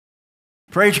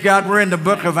Praise God, we're in the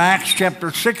book of Acts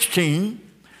chapter 16,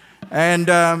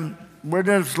 and we're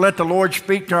just let the Lord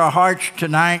speak to our hearts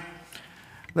tonight.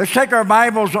 Let's take our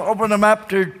Bibles and open them up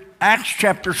to Acts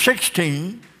chapter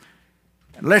 16.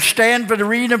 Let's stand for the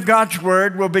reading of God's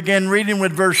Word. We'll begin reading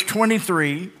with verse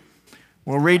 23.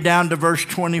 We'll read down to verse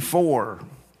 24.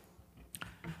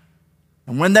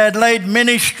 And when they had laid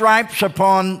many stripes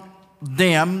upon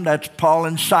them, that's Paul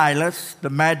and Silas, the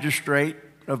magistrate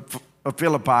of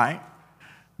Philippi,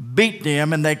 beat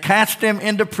them, and they cast them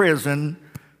into prison,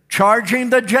 charging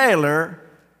the jailer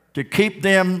to keep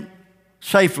them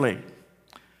safely,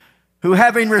 who,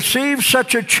 having received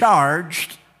such a charge,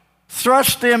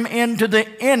 thrust them into the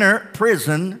inner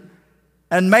prison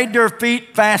and made their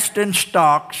feet fast in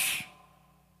stocks.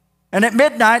 And at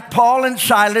midnight Paul and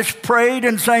Silas prayed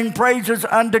and sang praises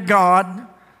unto God,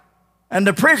 and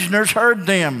the prisoners heard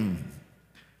them.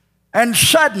 And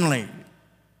suddenly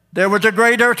there was a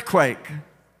great earthquake,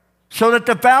 so that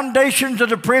the foundations of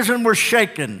the prison were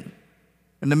shaken.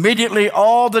 And immediately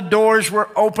all the doors were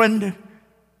opened,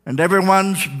 and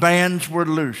everyone's bands were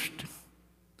loosed.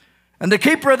 And the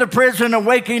keeper of the prison,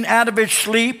 awaking out of his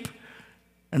sleep,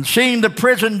 and seeing the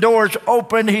prison doors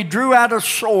open, he drew out a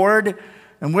sword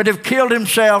and would have killed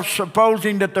himself,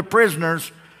 supposing that the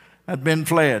prisoners had been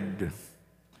fled.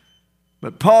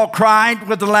 But Paul cried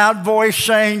with a loud voice,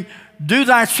 saying, "Do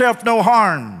thyself no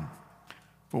harm,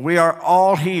 for we are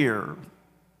all here."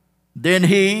 Then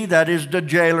he, that is the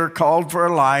jailer, called for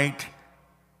a light,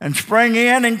 and sprang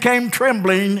in and came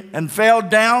trembling, and fell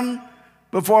down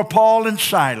before Paul and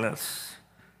Silas,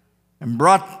 and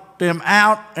brought them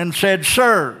out and said,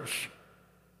 "Sirs,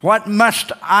 what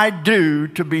must I do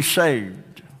to be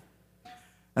saved?"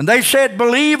 And they said,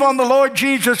 "Believe on the Lord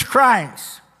Jesus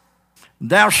Christ, and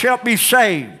thou shalt be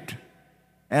saved,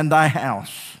 and thy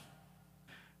house."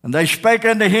 And they spake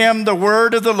unto him the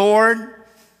word of the Lord,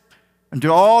 and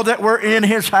to all that were in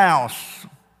his house.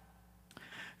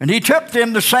 And he took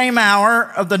them the same hour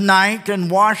of the night, and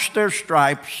washed their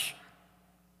stripes,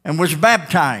 and was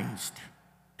baptized,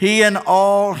 he and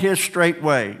all his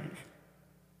straightway.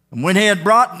 And when he had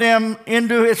brought them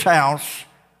into his house,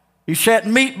 he set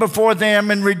meat before them,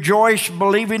 and rejoiced,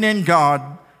 believing in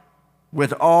God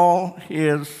with all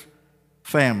his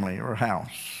family or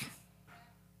house.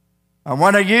 I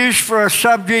want to use for a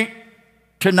subject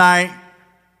tonight,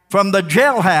 from the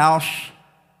jailhouse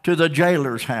to the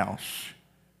jailer's house.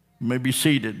 You may be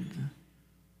seated.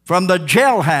 From the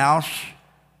jailhouse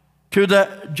to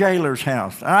the jailer's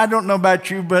house. I don't know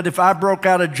about you, but if I broke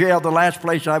out of jail, the last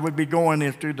place I would be going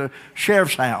is to the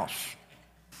sheriff's house.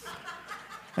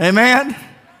 Amen?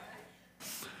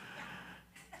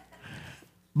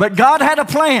 But God had a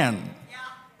plan.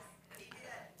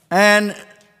 And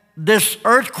this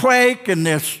earthquake and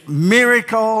this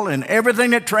miracle and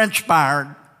everything that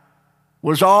transpired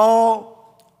was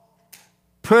all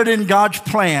put in God's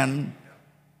plan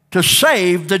to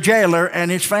save the jailer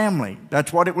and his family.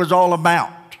 That's what it was all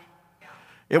about.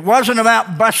 It wasn't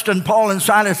about busting Paul and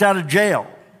Silas out of jail.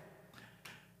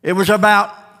 It was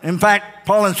about, in fact,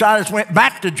 Paul and Silas went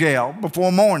back to jail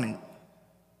before morning.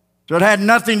 So it had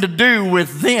nothing to do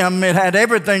with them. It had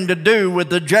everything to do with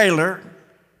the jailer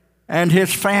and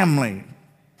his family.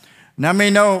 Now, me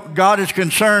know God is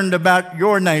concerned about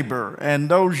your neighbor and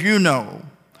those you know.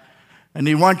 And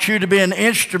he wants you to be an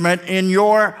instrument in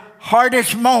your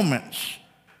hardest moments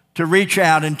to reach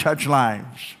out and touch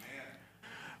lives.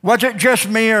 Was it just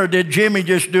me, or did Jimmy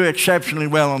just do exceptionally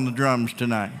well on the drums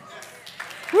tonight?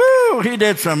 Woo! He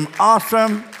did some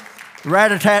awesome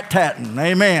rat-a-tat-tatting.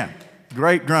 Amen.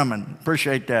 Great drumming.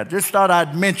 Appreciate that. Just thought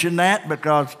I'd mention that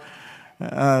because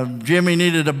Jimmy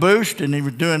needed a boost, and he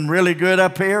was doing really good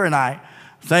up here, and I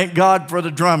thank God for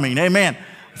the drumming. Amen.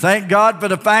 Thank God for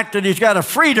the fact that he's got a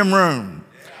freedom room,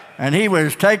 and he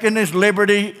was taking his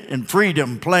liberty and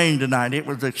freedom playing tonight. It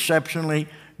was exceptionally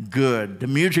good. The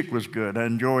music was good. I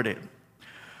enjoyed it.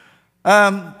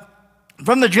 From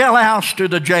the jailhouse to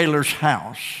the jailer's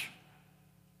house.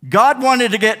 God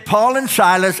wanted to get Paul and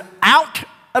Silas out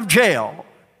of jail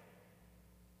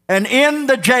and in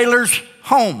the jailer's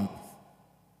home.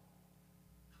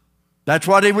 That's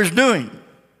what he was doing.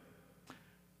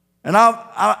 And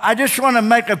I just want to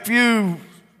make a few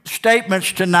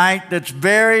statements tonight that's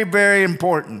very, very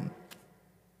important.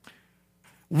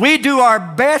 We do our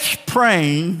best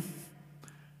praying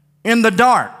in the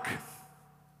dark.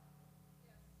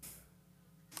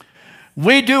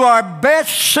 We do our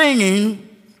best singing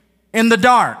in the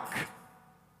dark.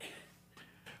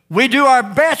 We do our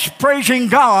best praising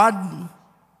God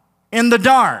in the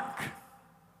dark.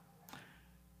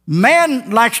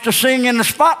 Man likes to sing in the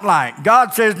spotlight.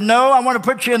 God says, no, I want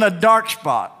to put you in a dark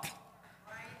spot.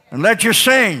 And let you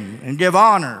sing and give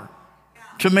honor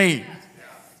to me.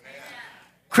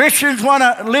 Christians want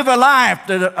to live a life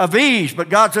of ease, but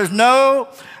God says, no,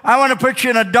 I want to put you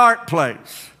in a dark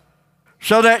place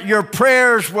so that your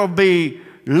prayers will be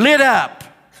lit up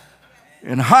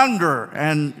in hunger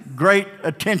and great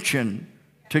attention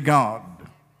to God.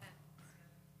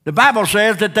 The Bible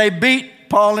says that they beat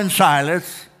Paul and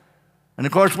Silas. And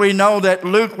of course, we know that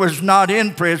Luke was not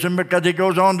in prison because he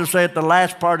goes on to say at the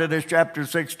last part of this chapter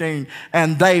 16,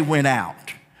 and they went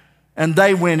out, and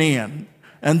they went in,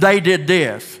 and they did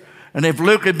this. And if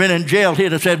Luke had been in jail,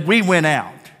 he'd have said, we went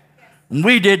out, and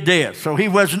we did this. So he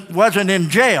wasn't in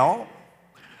jail.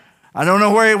 I don't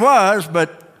know where he was,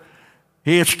 but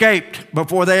he escaped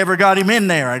before they ever got him in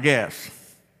there, I guess.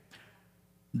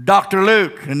 Dr.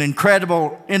 Luke, an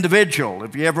incredible individual.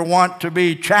 If you ever want to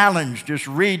be challenged, just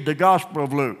read the Gospel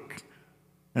of Luke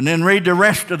and then read the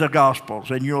rest of the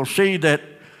Gospels, and you'll see that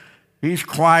he's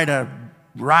quite a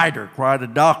writer, quite a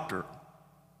doctor.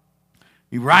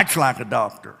 He writes like a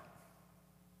doctor.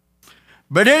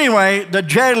 But anyway, the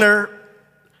jailer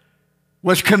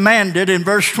was commanded in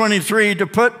verse 23 to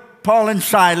put Paul and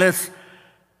Silas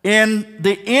in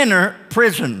the inner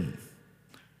prison.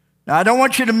 Now, I don't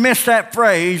want you to miss that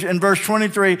phrase in verse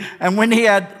 23. And when he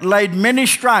had laid many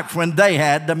stripes, when they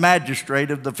had, the magistrate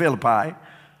of the Philippi,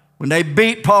 when they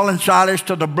beat Paul and Silas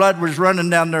till the blood was running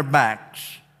down their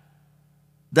backs,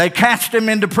 they cast them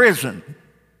into prison.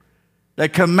 They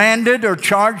commanded or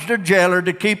charged a jailer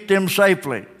to keep them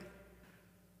safely.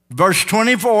 Verse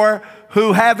 24,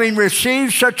 who having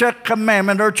received such a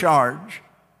commandment or charge,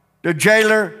 the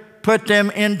jailer put them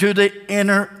into the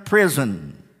inner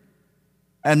prison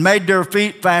and made their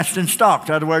feet fast in stocks.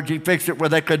 In other words, he fixed it where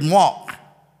they couldn't walk.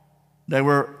 They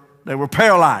were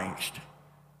paralyzed.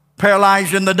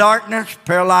 Paralyzed in the darkness,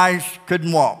 paralyzed,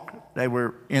 couldn't walk. They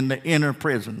were in the inner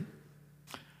prison.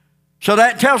 So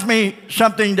that tells me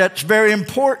something that's very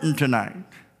important tonight.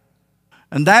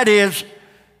 And that is,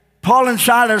 Paul and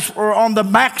Silas were on the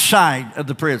backside of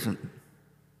the prison.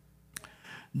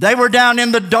 They were down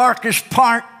in the darkest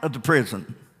part of the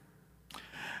prison.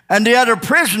 And the other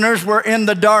prisoners were in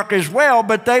the dark as well,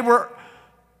 but they were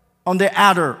on the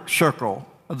outer circle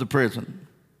of the prison.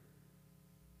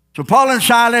 So Paul and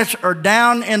Silas are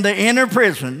down in the inner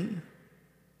prison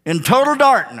in total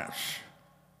darkness.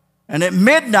 And at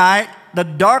midnight, the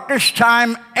darkest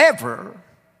time ever,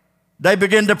 they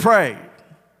begin to pray.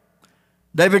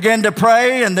 They begin to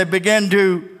pray, and they begin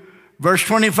to, verse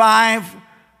 25,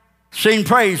 sing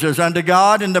praises unto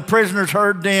God, and the prisoners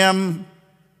heard them.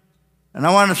 And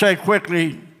I want to say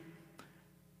quickly,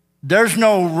 there's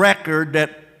no record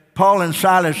that Paul and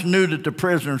Silas knew that the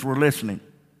prisoners were listening.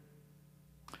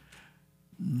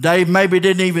 They maybe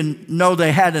didn't even know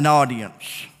they had an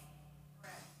audience.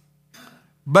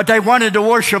 But they wanted to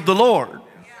worship the Lord.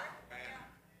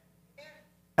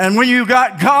 And when you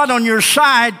got God on your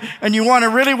side and you want to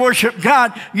really worship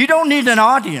God, you don't need an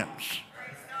audience.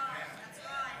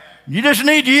 You just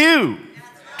need you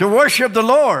to worship the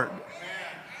Lord.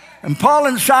 And Paul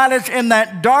and Silas, in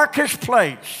that darkest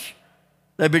place,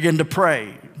 they begin to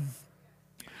pray.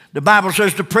 The Bible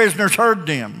says the prisoners heard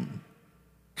them.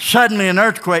 Suddenly an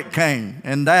earthquake came,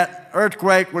 and that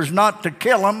earthquake was not to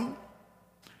kill them,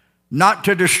 not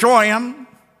to destroy them,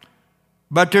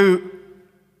 but to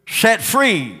set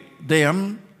free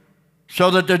them so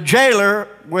that the jailer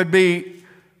would be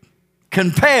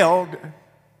compelled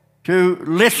to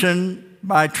listen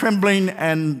by trembling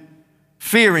and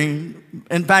fearing.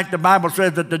 In fact, the Bible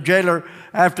says that the jailer,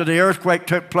 after the earthquake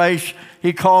took place,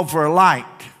 he called for a light.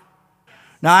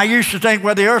 Now, I used to think,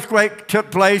 well, the earthquake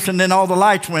took place and then all the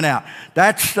lights went out.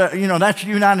 That's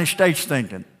United States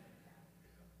thinking.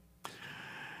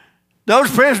 Those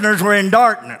prisoners were in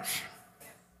darkness.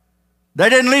 They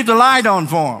didn't leave the light on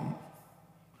for them.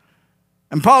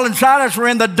 And Paul and Silas were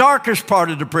in the darkest part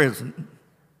of the prison.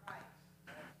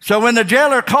 So when the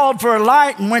jailer called for a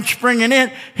light and went springing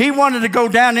in, he wanted to go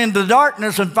down into the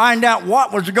darkness and find out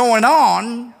what was going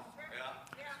on.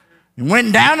 He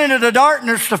went down into the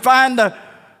darkness to find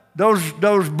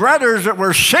those brothers that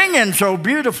were singing so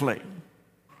beautifully,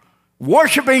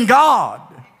 worshiping God.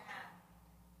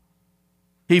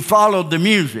 He followed the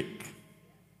music.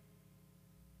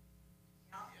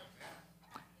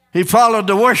 He followed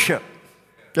the worship.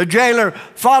 The jailer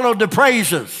followed the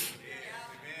praises.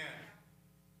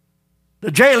 The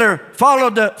jailer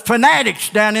followed the fanatics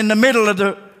down in the middle of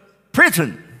the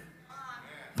prison,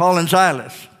 Paul and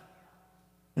Silas.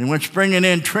 And he went springing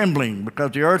in trembling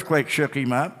because the earthquake shook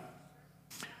him up.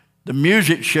 The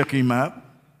music shook him up.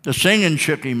 The singing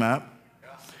shook him up.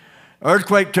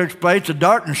 Earthquake took place, the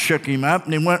darkness shook him up,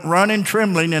 and he went running,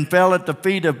 trembling, and fell at the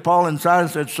feet of Paul and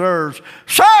Silas and said, Sirs,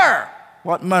 Sir,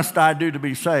 what must I do to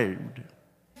be saved?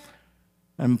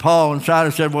 And Paul and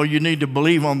Silas said, well, you need to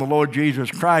believe on the Lord Jesus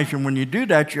Christ, and when you do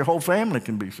that, your whole family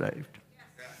can be saved.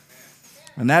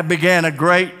 And that began a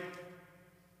great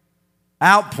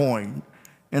outpouring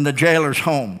in the jailer's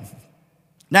home.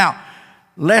 Now,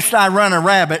 lest I run a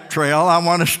rabbit trail, I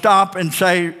want to stop and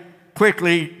say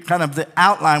quickly kind of the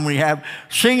outline we have.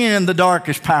 Singing in the dark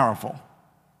is powerful.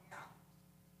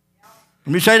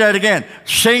 Let me say that again.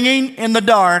 Singing in the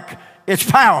dark is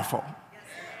powerful.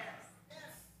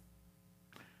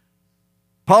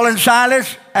 Paul and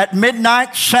Silas at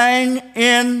midnight sang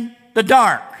in the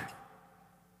dark.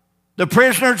 The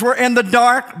prisoners were in the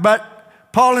dark,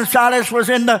 but Paul and Silas was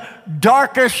in the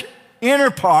darkest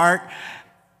inner part.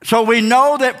 So we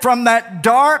know that from that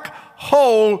dark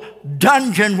hole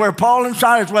dungeon where Paul and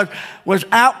Silas was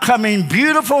out coming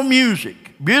beautiful music,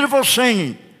 beautiful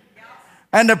singing.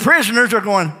 And the prisoners are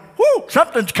going, whoo,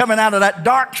 something's coming out of that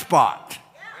dark spot.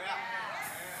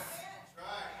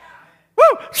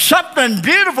 Woo, something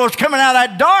beautiful is coming out of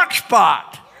that dark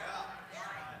spot.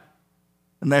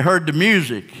 And they heard the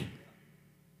music.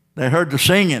 They heard the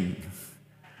singing.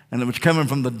 And it was coming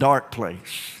from the dark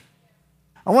place.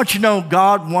 I want you to know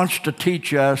God wants to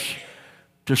teach us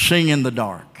to sing in the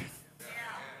dark.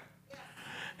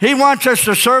 He wants us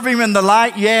to serve Him in the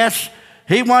light, yes.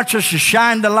 He wants us to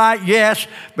shine the light, yes.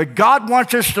 But God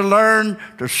wants us to learn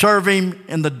to serve Him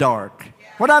in the dark.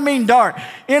 What I mean dark?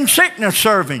 In sickness,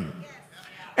 serve Him.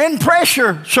 In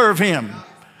pressure, serve Him.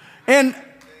 In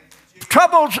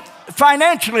troubles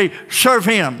financially, serve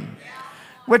Him.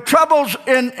 With troubles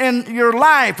in your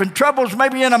life and troubles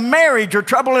maybe in a marriage or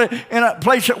trouble in a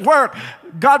place at work,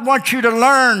 God wants you to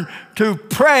learn to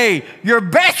pray your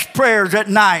best prayers at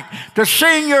night, to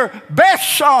sing your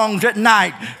best songs at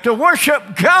night, to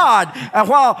worship God, and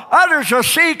while others will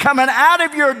see coming out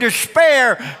of your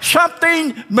despair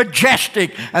something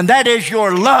majestic, and that is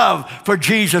your love for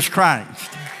Jesus Christ.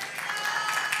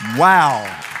 Wow.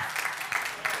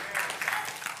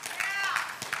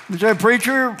 You say,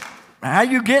 preacher, how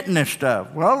you getting this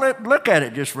stuff? Well, look at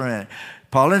it just for a minute.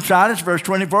 Paul and Silas, verse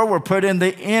 24, were put in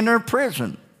the inner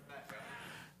prison.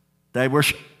 They were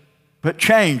put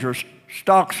chains or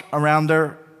stocks around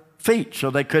their feet so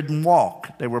they couldn't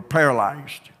walk. They were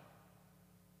paralyzed.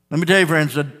 Let me tell you,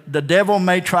 friends, the devil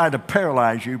may try to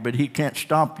paralyze you, but he can't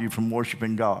stop you from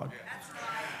worshiping God.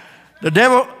 The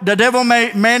devil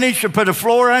may manage to put a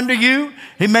floor under you.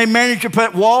 He may manage to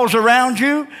put walls around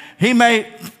you. He may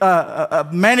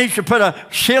manage to put a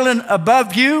ceiling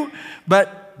above you,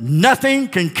 but nothing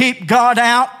can keep God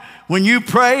out. When you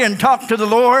pray and talk to the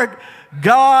Lord,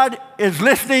 God is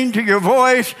listening to your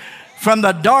voice from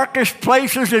the darkest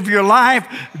places of your life.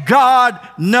 God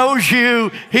knows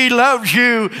you. He loves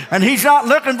you. And He's not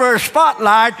looking for a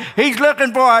spotlight. He's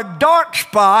looking for a dark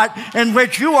spot in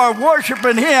which you are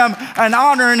worshiping Him and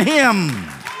honoring Him.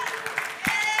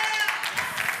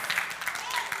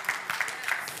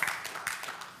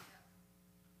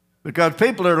 Because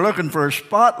people that are looking for a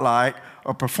spotlight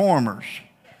are performers.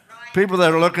 People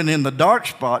that are looking in the dark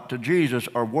spot to Jesus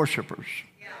are worshipers.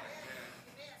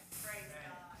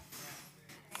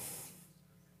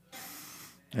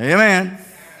 Amen.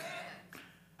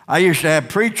 I used to have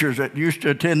preachers that used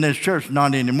to attend this church.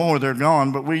 Not anymore, they're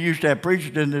gone. But we used to have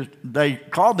preachers, and they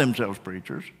called themselves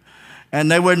preachers. And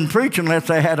they wouldn't preach unless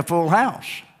they had a full house.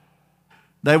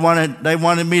 They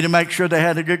wanted me to make sure they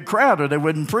had a good crowd, or they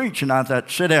wouldn't preach. And I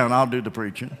thought, sit down, I'll do the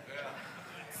preaching.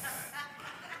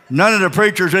 None of the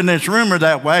preachers in this room are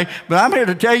that way. But I'm here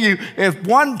to tell you, if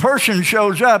one person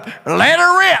shows up, let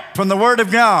her rip from the Word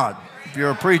of God if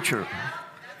you're a preacher.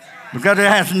 Because it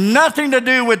has nothing to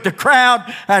do with the crowd,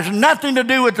 has nothing to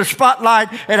do with the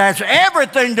spotlight. It has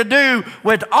everything to do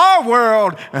with our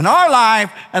world and our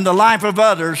life and the life of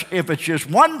others. If it's just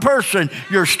one person,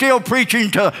 you're still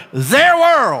preaching to their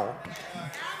world.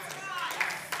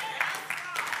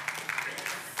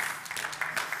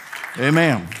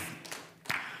 Amen.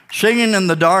 Singing in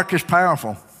the dark is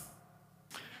powerful.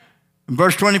 In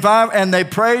verse 25, and they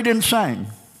prayed and sang.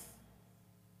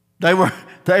 They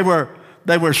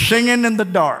were singing in the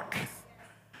dark.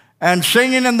 And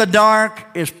singing in the dark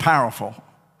is powerful.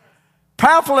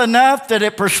 Powerful enough that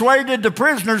it persuaded the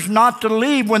prisoners not to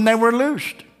leave when they were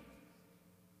loosed.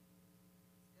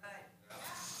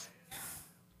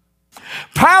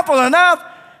 Powerful enough,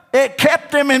 it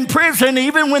kept them in prison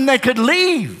even when they could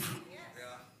leave.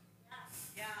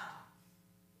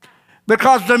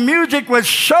 Because the music was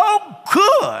so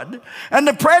good and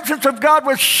the presence of God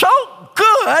was so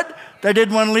good, they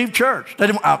didn't want to leave church. They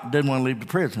didn't want to leave the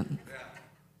prison.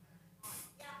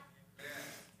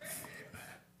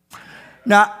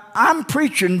 Now, I'm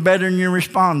preaching better than you're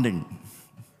responding.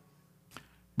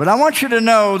 But I want you to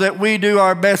know that we do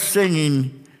our best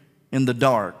singing in the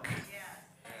dark.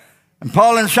 And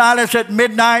Paul and Silas at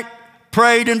midnight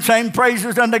prayed and sang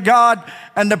praises unto God,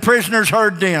 and the prisoners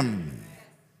heard them.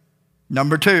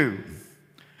 Number 2,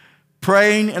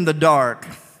 praying in the dark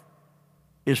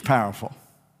is powerful.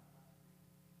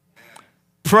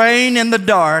 Praying in the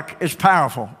dark is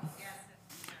powerful.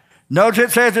 Notice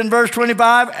it says in verse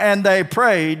 25, and they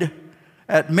prayed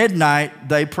at midnight,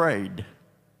 they prayed.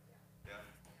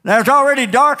 Now it's already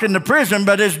dark in the prison,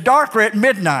 but it's darker at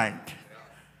midnight.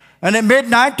 And at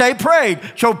midnight they prayed.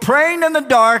 So praying in the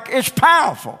dark is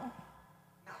powerful.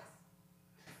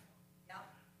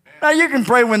 Now you can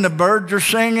pray when the birds are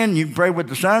singing. You can pray with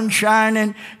the sun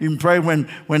shining. You can pray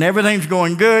when everything's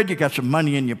going good. You got some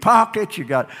money in your pockets. You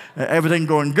got everything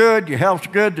going good. Your health's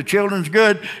good. The children's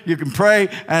good. You can pray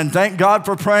and thank God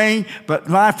for praying. But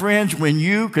my friends, when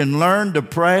you can learn to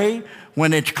pray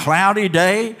when it's cloudy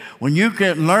day, when you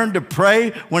can learn to pray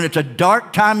when it's a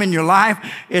dark time in your life,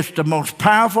 it's the most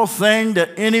powerful thing that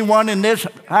anyone in this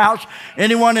house,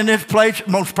 anyone in this place,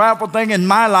 most powerful thing in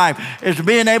my life is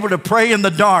being able to pray in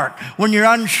the dark. When you're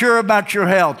unsure about your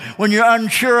health, when you're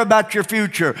unsure about your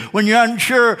future, when you're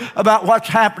unsure about what's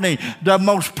happening, the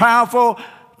most powerful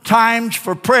times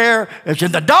for prayer is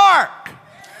in the dark.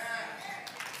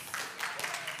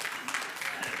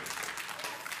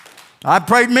 I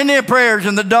prayed many prayers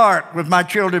in the dark with my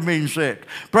children being sick.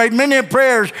 Prayed many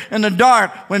prayers in the dark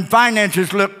when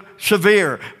finances look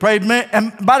severe.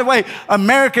 And by the way,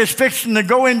 America is fixing to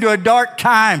go into a dark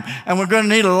time, and we're going to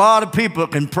need a lot of people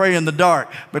that can pray in the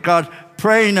dark, because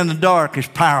praying in the dark is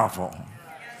powerful.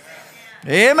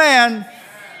 Amen.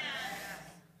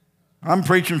 I'm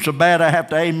preaching so bad I have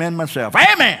to amen myself.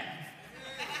 Amen.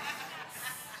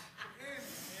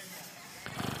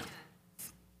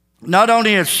 Not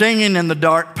only is singing in the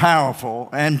dark powerful,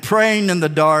 and praying in the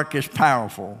dark is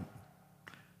powerful,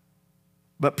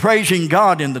 but praising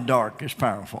God in the dark is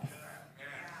powerful.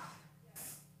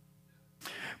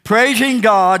 Praising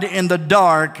God in the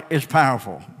dark is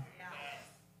powerful.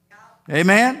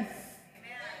 Amen?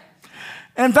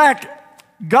 In fact,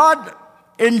 God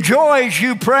enjoys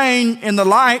you praying in the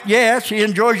light. Yes, He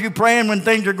enjoys you praying when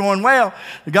things are going well.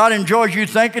 God enjoys you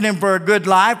thanking Him for a good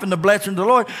life and the blessing of the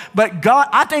Lord. But God,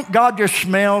 I think God just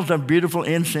smells a beautiful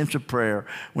incense of prayer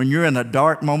when you're in a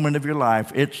dark moment of your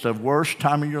life. It's the worst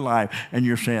time of your life, and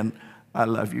you're saying, I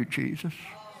love you, Jesus.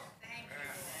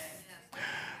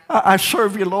 I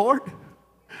serve you, Lord.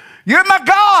 You're my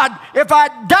God. If I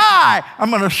die, I'm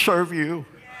going to serve you.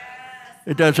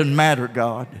 It doesn't matter,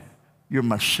 God. You're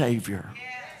my Savior.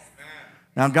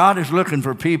 Now, God is looking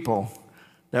for people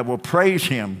that will praise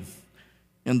Him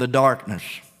in the darkness.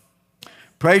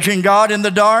 Praising God in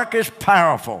the dark is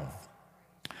powerful.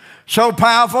 So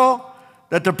powerful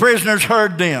that the prisoners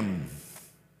heard them.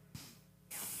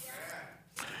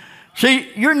 See,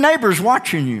 your neighbor's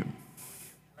watching you.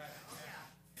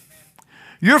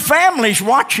 Your family's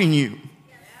watching you.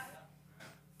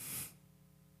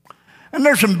 And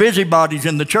there's some busybodies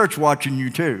in the church watching you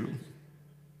too.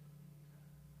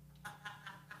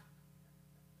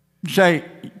 You say,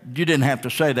 you didn't have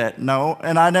to say that. No,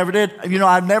 and I never did. You know,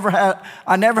 I never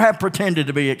have pretended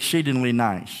to be exceedingly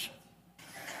nice.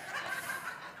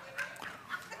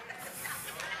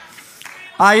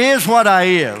 I is what I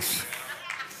is.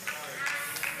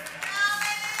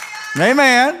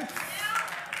 Amen.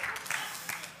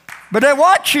 But they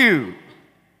watch you.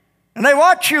 And they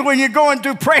watch you when you're going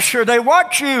through pressure. They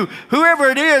watch you, whoever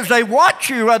it is, they watch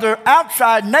you, whether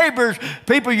outside neighbors,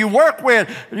 people you work with,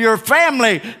 your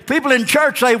family, people in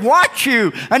church, they watch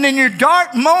you. And in your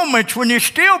dark moments, when you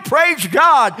still praise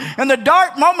God, in the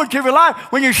dark moments of your life,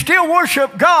 when you still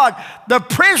worship God, the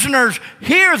prisoners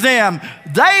hear them.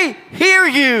 They hear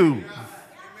you.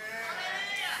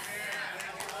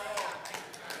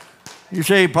 You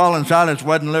see, Paul and Silas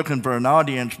wasn't looking for an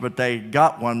audience, but they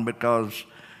got one because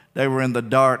they were in the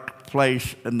dark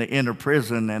place in the inner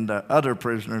prison, and the other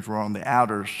prisoners were on the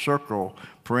outer circle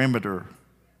perimeter.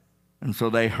 And so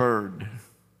they heard.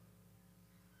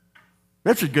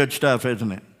 This is good stuff,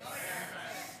 isn't it?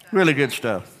 Really good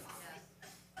stuff.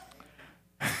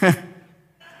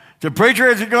 The preacher,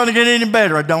 is it going to get any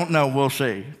better? I don't know. We'll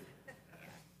see.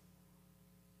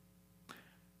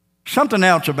 Something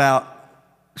else about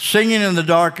singing in the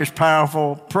dark is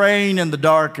powerful. Praying in the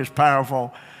dark is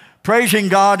powerful. Praising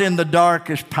God in the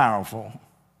dark is powerful,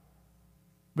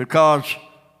 because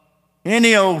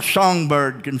any old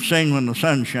songbird can sing when the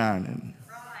sun's shining.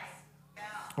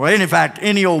 Well, in fact,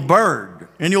 any old bird,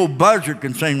 any old buzzard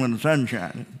can sing when the sun's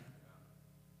shining.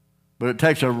 But it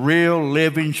takes a real,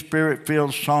 living,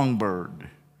 spirit-filled songbird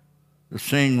to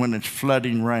sing when it's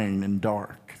flooding rain and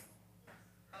dark.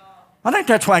 I think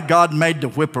that's why God made the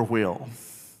whippoorwill.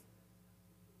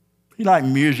 He liked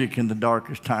music in the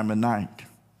darkest time of night.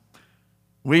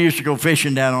 We used to go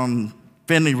fishing down on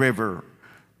Finley River,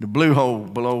 the Blue Hole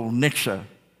below Nixa,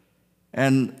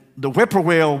 and the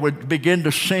whippoorwill would begin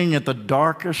to sing at the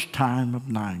darkest time of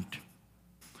night.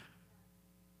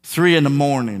 3 in the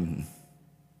morning,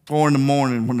 4 in the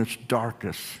morning when it's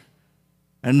darkest.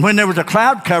 And when there was a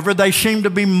cloud cover, they seemed to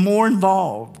be more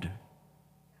involved.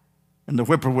 And the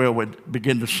whippoorwill would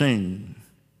begin to sing.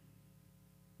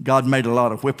 God made a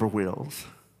lot of whippoorwills.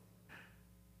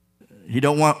 He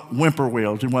don't want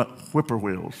whippoorwills, he wants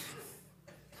whippoorwills.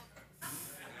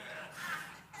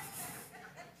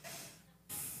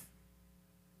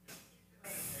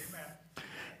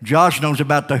 Josh knows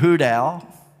about the hoot owl.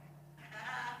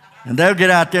 And they'll get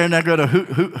out there and they'll go to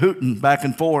hooting back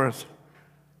and forth.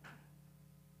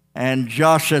 And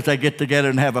Josh says they get together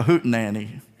and have a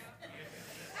hootenanny.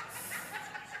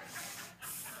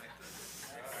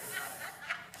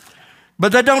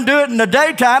 But they don't do it in the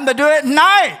daytime, they do it at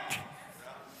night.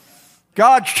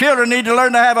 God's children need to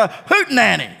learn to have a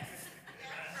hootenanny.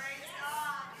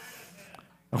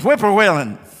 A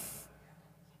whippoorwilling,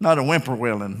 not a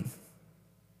whimperwilling.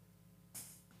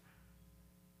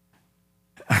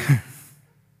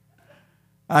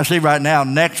 I see right now,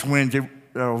 next Wednesday,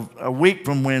 a week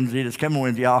from Wednesday, this coming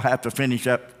Wednesday, I'll have to finish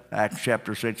up Acts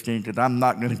chapter 16 because I'm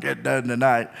not going to get done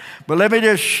tonight. But let me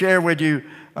just share with you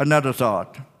another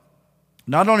thought.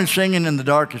 Not only singing in the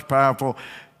dark is powerful,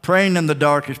 praying in the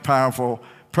dark is powerful,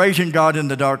 praising God in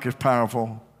the dark is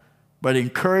powerful, but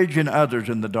encouraging others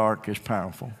in the dark is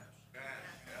powerful.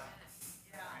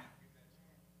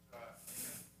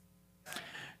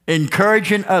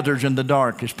 Encouraging others in the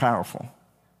dark is powerful.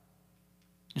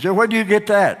 You say, where do you get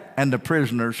that? And the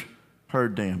prisoners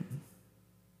heard them.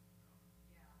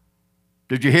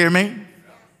 Did you hear me?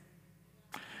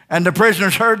 And the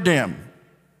prisoners heard them.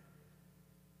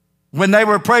 When they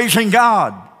were praising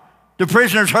God, the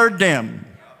prisoners heard them.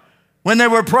 When they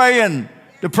were praying,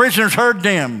 the prisoners heard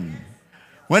them.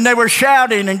 When they were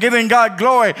shouting and giving God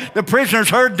glory, the prisoners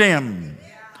heard them.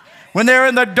 When they were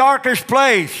in the darkest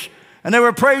place and they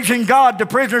were praising God, the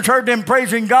prisoners heard them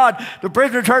praising God. The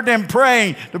prisoners heard them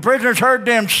praying. The prisoners heard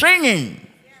them singing.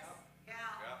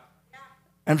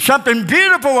 And something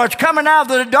beautiful was coming out of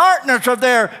the darkness of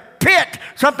their pit.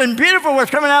 Something beautiful was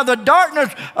coming out of the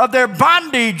darkness of their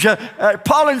bondage.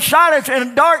 Paul and Silas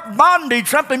in dark bondage.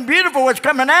 Something beautiful was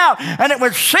coming out. And it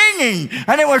was singing.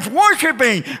 And it was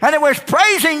worshiping. And it was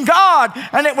praising God.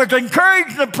 And it was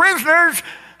encouraging the prisoners.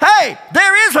 Hey,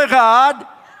 there is a God.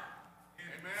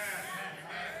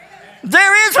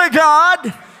 There is a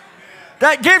God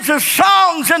that gives us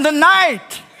songs in the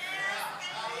night.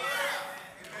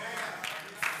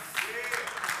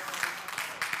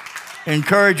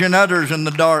 Encouraging others in the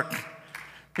dark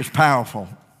is powerful.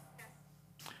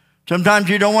 Sometimes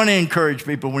you don't want to encourage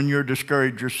people when you're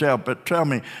discouraged yourself, but tell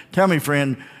me,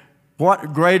 friend,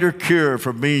 what greater cure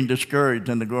for being discouraged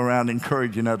than to go around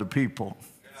encouraging other people?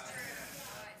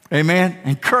 Amen?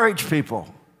 Encourage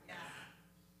people.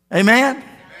 Amen?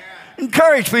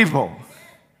 Encourage people.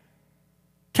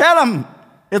 Tell them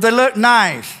if they look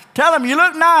nice. Tell them you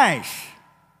look nice.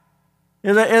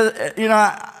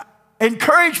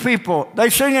 Encourage people.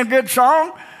 They sing a good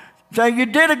song. Say, you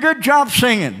did a good job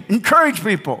singing. Encourage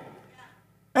people.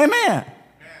 Amen.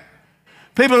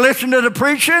 People listen to the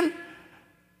preaching.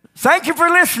 Thank you for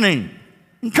listening.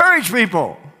 Encourage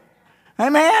people.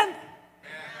 Amen.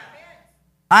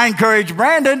 I encourage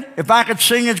Brandon. If I could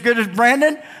sing as good as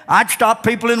Brandon, I'd stop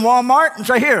people in Walmart and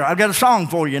say, here, I've got a song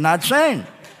for you, and I'd sing.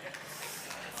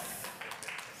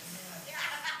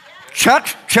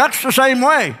 Chuck's the same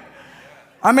way.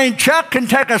 I mean, Chuck can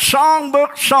take a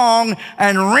songbook song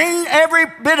and wring every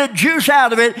bit of juice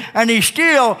out of it, and he's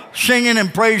still singing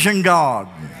and praising God.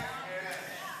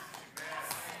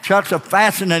 Chuck's a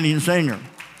fascinating singer.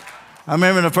 I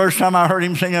remember the first time I heard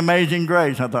him sing Amazing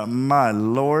Grace, I thought, my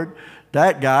Lord,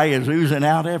 that guy is oozing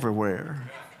out everywhere.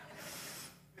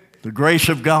 The grace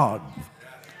of God.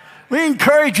 We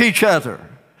encourage each other.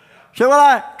 So, well,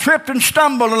 I tripped and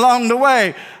stumbled along the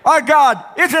way. Our God,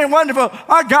 isn't it wonderful?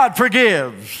 Our God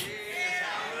forgives.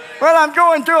 Well, I'm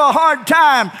going through a hard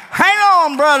time. Hang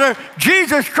on, brother.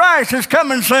 Jesus Christ is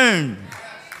coming soon.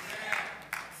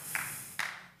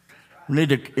 We need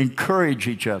to encourage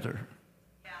each other.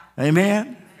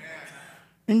 Amen?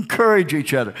 Encourage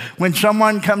each other. When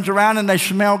someone comes around and they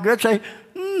smell good, say,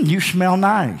 you smell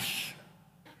nice.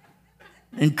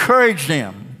 Encourage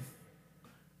them.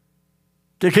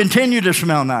 to continue to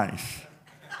smell nice.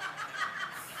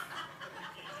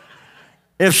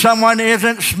 If someone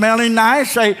isn't smelling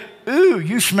nice, say, ooh,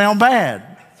 you smell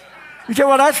bad. You say,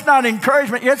 well, that's not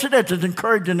encouragement. Yes, it is. It's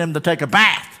encouraging them to take a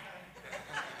bath.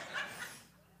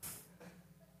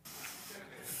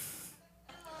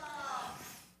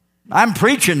 I'm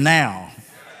preaching now.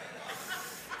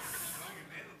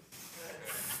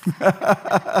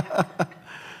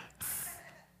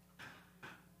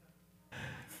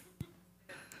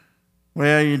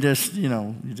 Well,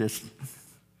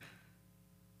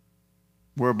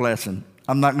 we're a blessing.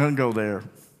 I'm not going to go there.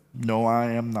 No,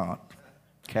 I am not.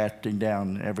 Casting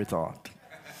down every thought.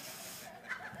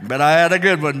 But I had a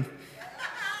good one.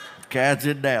 Cast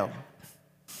it down.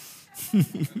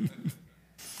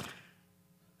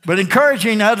 But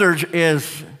encouraging others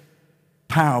is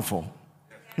powerful.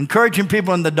 Encouraging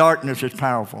people in the darkness is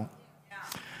powerful.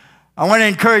 I want to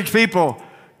encourage people,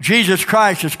 Jesus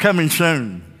Christ is coming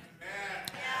soon.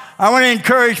 I want to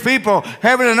encourage people,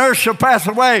 heaven and earth shall pass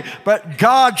away, but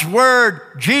God's word,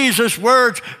 Jesus'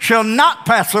 words, shall not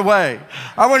pass away.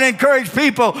 I want to encourage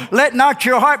people, let not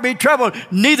your heart be troubled,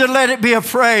 neither let it be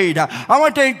afraid. I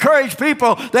want to encourage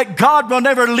people that God will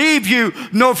never leave you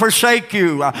nor forsake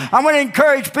you. I want to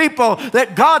encourage people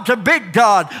that God's a big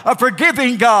God, a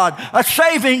forgiving God, a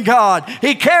saving God.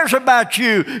 He cares about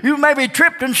you. You may be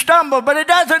tripped and stumbled, but it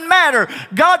doesn't matter.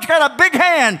 God's got a big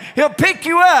hand. He'll pick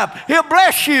you up. He'll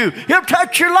bless you. He'll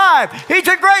touch your life. He's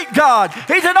a great God.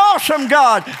 He's an awesome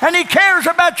God. And He cares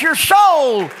about your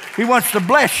soul. He wants to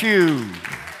bless you.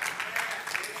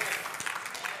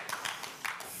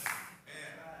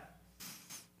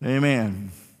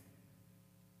 Amen.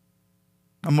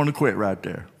 I'm going to quit right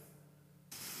there.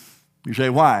 You say,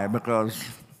 why? Because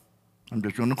I'm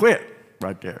just going to quit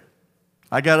right there.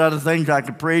 I got other things I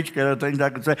could preach, got other things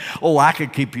I could say. Oh, I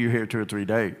could keep you here 2 or 3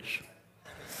 days.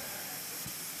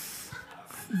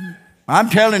 I'm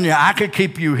telling you, I could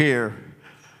keep you here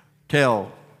till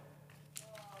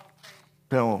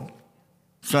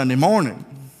Sunday morning.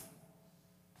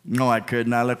 No, I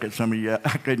couldn't. I look at some of you,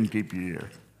 I couldn't keep you here.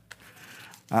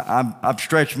 I've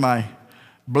stretched my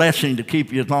blessing to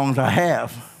keep you as long as I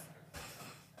have.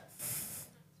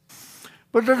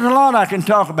 But there's a lot I can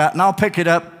talk about, and I'll pick it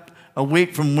up a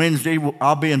week from Wednesday.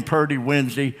 I'll be in Purdy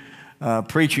Wednesday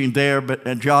preaching there,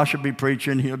 and Josh will be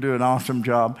preaching. He'll do an awesome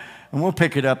job. And we'll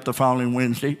pick it up the following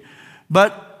Wednesday.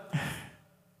 But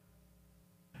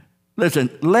listen,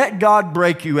 let God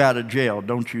break you out of jail.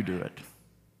 Don't you do it.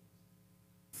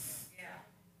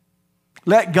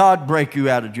 Let God break you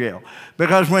out of jail.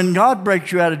 Because when God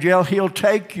breaks you out of jail, He'll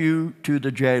take you to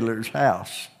the jailer's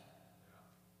house.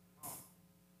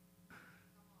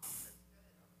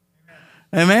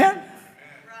 Amen?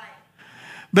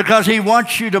 Because He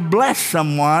wants you to bless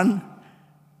someone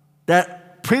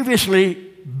that previously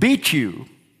beat you.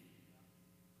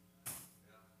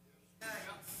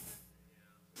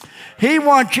 He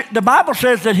wants you, the Bible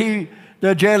says that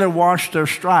the jailer washed their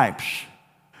stripes.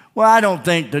 Well, I don't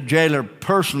think the jailer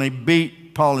personally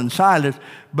beat Paul and Silas,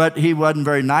 but he wasn't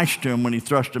very nice to them when he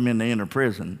thrust them in the inner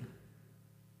prison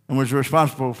and was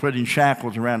responsible for putting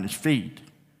shackles around his feet.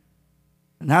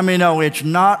 And how many know it's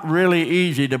not really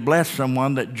easy to bless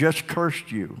someone that just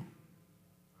cursed you?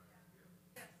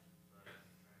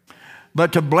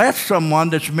 But to bless someone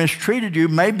that's mistreated you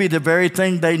may be the very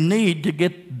thing they need to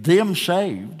get them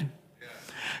saved.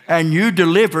 And you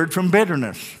delivered from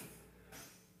bitterness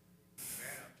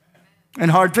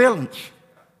and hard feelings.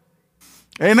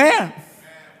 Amen.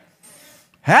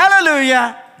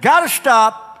 Hallelujah. Gotta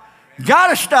stop.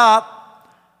 Gotta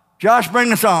stop. Josh, bring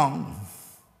the song.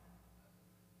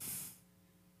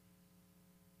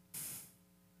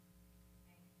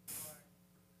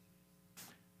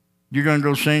 You're going to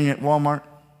go sing at Walmart,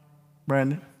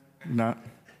 Brandon? You're not?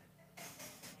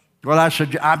 Well,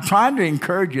 I'm trying to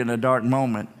encourage you in a dark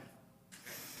moment.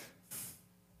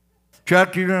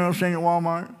 Chuck, you going to sing at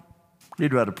Walmart?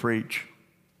 He'd rather preach.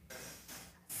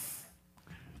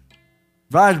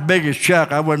 If I was as big as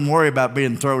Chuck, I wouldn't worry about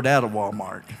being thrown out of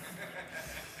Walmart.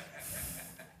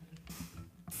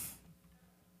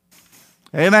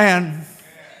 Amen.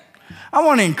 I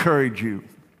want to encourage you.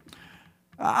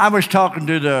 I was talking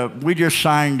we just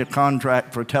signed a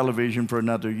contract for television for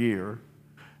another year.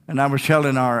 And I was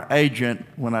telling our agent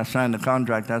when I signed the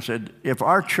contract, I said, if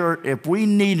we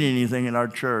need anything in our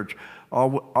church,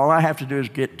 all I have to do is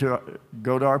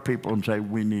go to our people and say,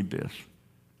 we need this.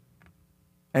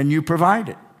 And you provide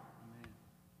it.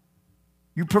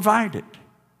 You provide it.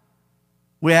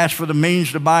 We asked for the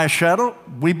means to buy a shuttle,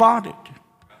 we bought it.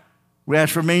 We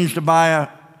asked for means to buy a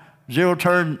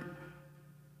zero-turn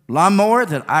lawnmower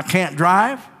that I can't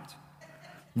drive,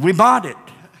 we bought it.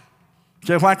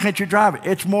 Say, why can't you drive it?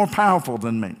 It's more powerful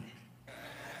than me.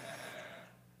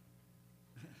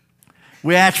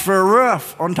 We asked for a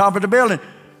roof on top of the building.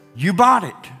 You bought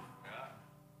it.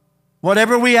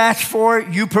 Whatever we ask for,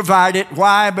 you provide it.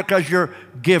 Why? Because you're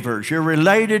givers. You're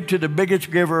related to the biggest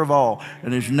giver of all,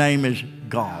 and his name is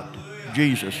God,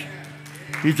 Jesus.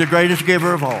 He's the greatest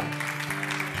giver of all.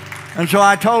 And so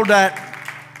I told that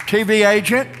TV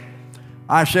agent,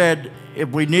 I said, if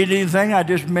we need anything, I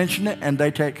just mention it, and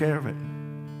they take care of it.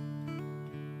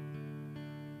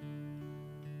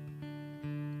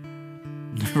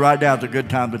 Right now is a good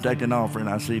time to take an offering.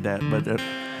 I see that, but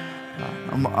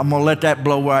I'm going to let that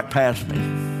blow right past me.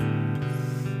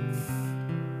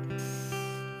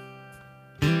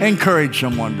 Encourage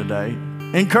someone today.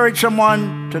 Encourage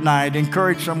someone tonight.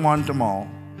 Encourage someone tomorrow.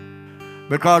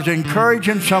 Because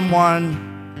encouraging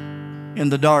someone in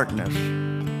the darkness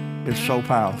is so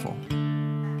powerful.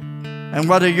 And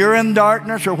whether you're in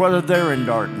darkness or whether they're in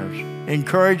darkness,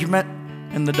 encouragement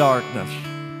in the darkness,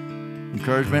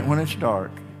 encouragement when it's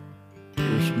dark,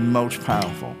 is most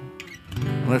powerful.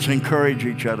 Let's encourage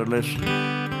each other. Let's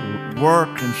work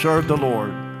and serve the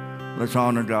Lord. Let's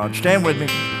honor God. Stand with me.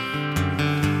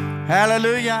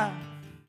 Hallelujah.